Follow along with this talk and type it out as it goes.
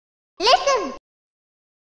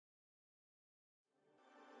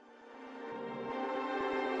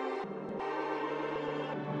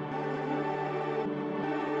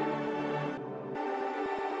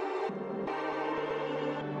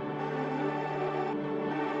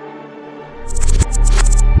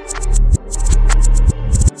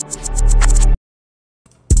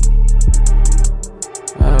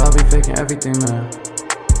faking everything, man.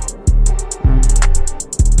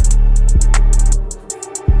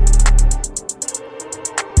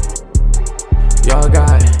 Y'all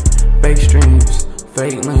got fake streams,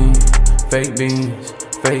 fake lean, fake beans,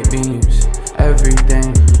 fake beams,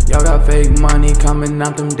 everything. Y'all got fake money coming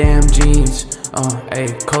out them damn jeans.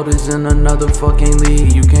 Ayy, coders in another fucking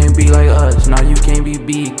league. You can't be like us, nah, you can't be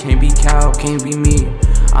B, can't be Cal, can't be me.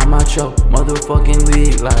 I'm out your motherfucking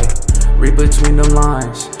league, like, read between them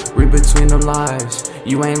lines, read between them lies.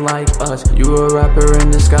 You ain't like us, you a rapper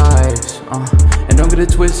in disguise. And don't get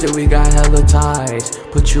it twisted, we got hella ties.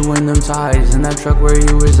 Put you in them ties, in that truck where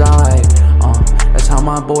you reside. That's how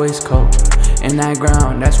my boys cope. In that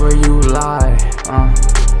ground, that's where you lie.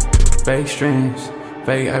 Fake streams,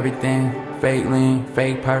 fake everything, fake lean,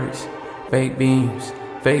 fake perks, fake beans,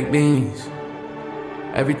 fake beans.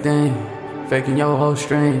 Everything, faking your whole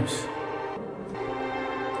streams.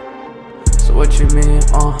 So what you mean,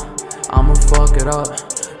 I'ma fuck it up.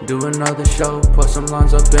 Do another show, put some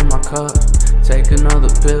lines up in my cup. Take another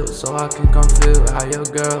pill so I can come feel how your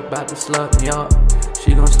girl about to slut me up.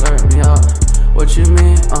 She gon' slurp me up. What you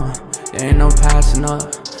mean, there ain't no passing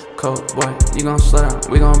up. Coke boy, you gon' slow down,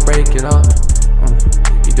 we gon' break it up.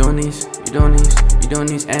 You doing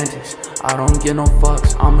these antics. I don't get no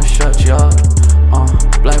fucks, I'ma shut you up.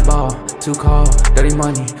 Black ball, too cold, dirty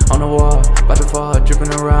money on the wall, about to fall,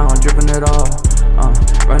 dripping around, dripping it all.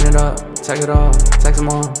 Run it up, take it off, text them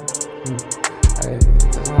all. Hey,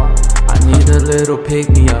 text them all. I need a little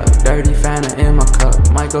pick-me-up, dirty Fanta in my cup.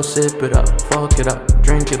 Might go sip it up, fuck it up,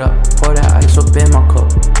 drink it up, pour that ice up in my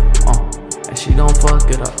cup. And she gon' fuck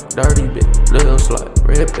it up, dirty bitch, little slut,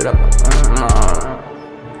 rip it up.